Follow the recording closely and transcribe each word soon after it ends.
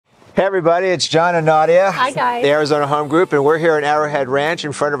Hey everybody, it's John and Naudia. Hi guys. The Arizona Home Group, and we're here in Arrowhead Ranch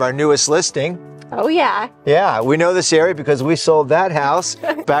in front of our newest listing. Oh yeah. Yeah, we know this area because we sold that house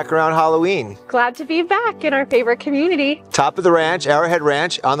back around Halloween. Glad to be back in our favorite community. Top of the ranch, Arrowhead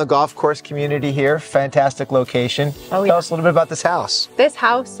Ranch, on the golf course community here. Fantastic location. Oh yeah. Tell us a little bit about this house. This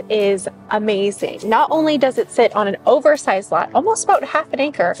house is amazing. Not only does it sit on an oversized lot, almost about half an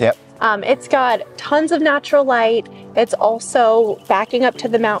acre. Yep. It's got tons of natural light. It's also backing up to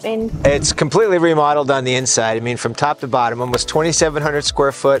the mountain. It's completely remodeled on the inside. I mean, from top to bottom, almost 2,700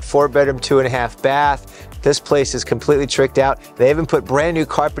 square foot, 4-bedroom, 2.5 bath. This place is completely tricked out. They even put brand new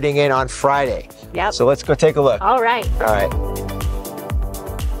carpeting in on Friday. Yep. So let's go take a look. All right. All right.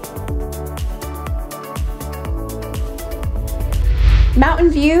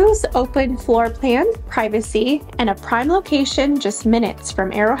 Mountain views, open floor plan, privacy, and a prime location just minutes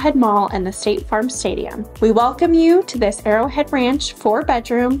from Arrowhead Mall and the State Farm Stadium. We welcome you to this Arrowhead Ranch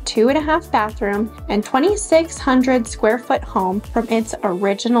 4-bedroom, 2.5 bathroom, and 2,600 square foot home from its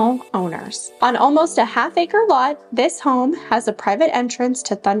original owners. On almost a half-acre lot, this home has a private entrance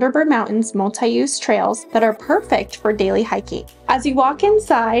to Thunderbird Mountain's multi-use trails that are perfect for daily hiking. As you walk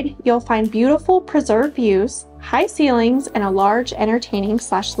inside, you'll find beautiful preserved views, high ceilings, and a large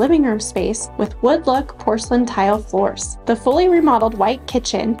entertaining/living room space with wood-look porcelain tile floors. The fully remodeled white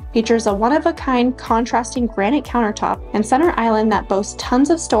kitchen features a one-of-a-kind contrasting granite countertop and center island that boasts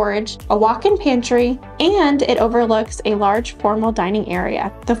tons of storage, a walk-in pantry, and it overlooks a large formal dining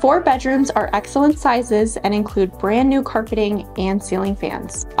area. The 4 bedrooms are excellent sizes and include brand new carpeting and ceiling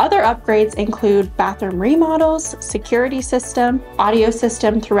fans. Other upgrades include bathroom remodels, security system, audio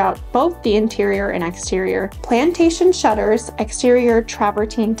system throughout both the interior and exterior, plantation shutters, exterior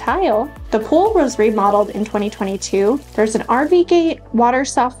travertine tile. The pool was remodeled in 2022. There's an RV gate, water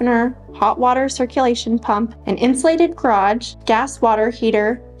softener, hot water circulation pump, an insulated garage, gas water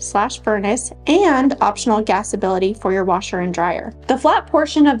heater/furnace, and optional gas ability for your washer and dryer. The flat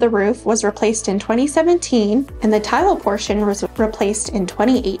portion of the roof was replaced in 2017, and the tile portion was replaced in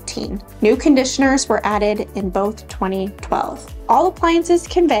 2018. New conditioners were added in both 2012. All appliances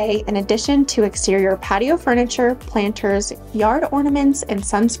convey in addition to exterior patio furniture, planters, yard ornaments, and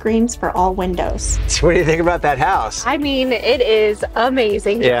sunscreens for all windows. So what do you think about that house? I mean, it is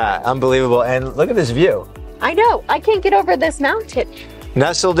amazing. Yeah, unbelievable. And look at this view. I know, I can't get over this mountain.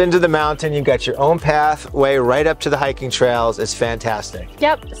 Nestled into the mountain, you've got your own pathway right up to the hiking trails. It's fantastic.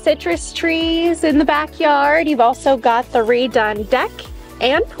 Yep, citrus trees in the backyard. You've also got the redone deck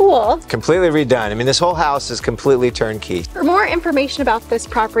and pool. Completely redone. I mean, this whole house is completely turnkey. For more information about this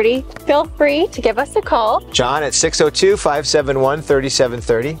property, feel free to give us a call. John at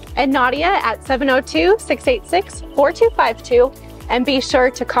 602-571-3730. And Naudia at 702-686-4252. And be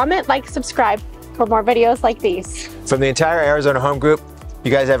sure to comment, like, subscribe for more videos like these. From the entire Arizona Home Group, you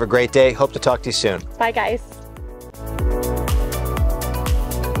guys have a great day. Hope to talk to you soon. Bye, guys.